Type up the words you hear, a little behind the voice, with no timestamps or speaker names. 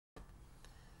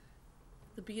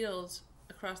the Beatles,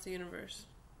 Across the Universe.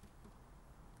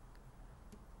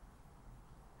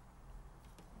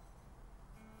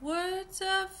 Words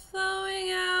are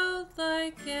flowing out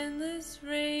like endless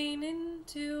rain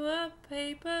into a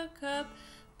paper cup.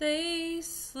 They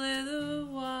slither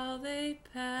while they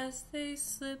pass, they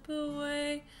slip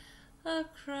away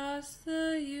across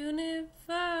the universe.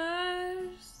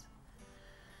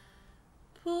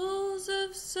 Pools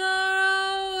of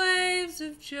sorrow, waves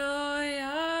of joy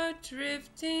are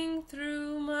drifting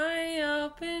through my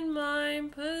open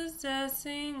mind,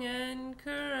 possessing and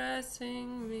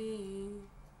caressing me.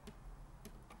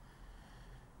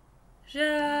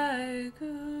 Jai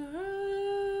Guru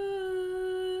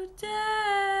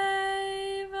Deva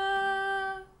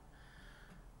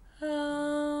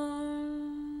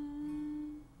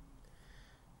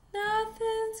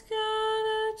Nothing's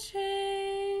gonna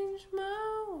change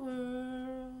my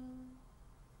world.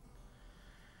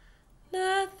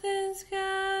 Nothing's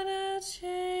gonna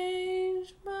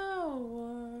change my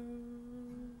world.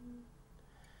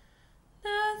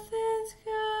 Nothing's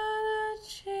gonna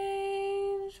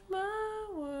change my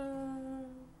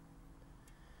world.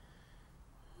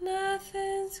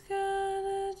 Nothing's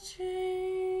gonna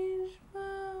change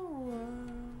my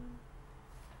world.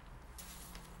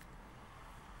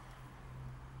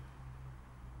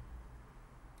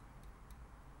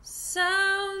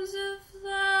 Sounds of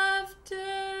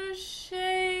laughter,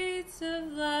 shades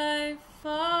of life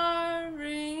are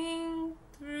ringing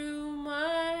through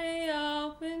my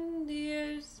opened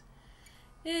ears,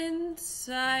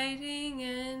 inciting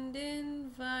and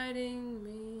inviting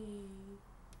me.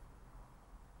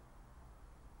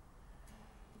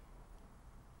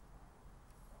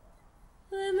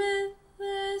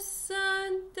 Limitless,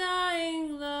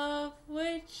 undying love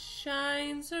which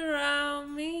shines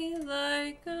around me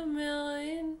like a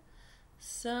million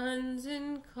suns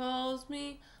and calls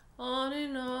me on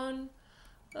and on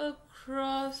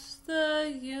across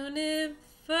the universe.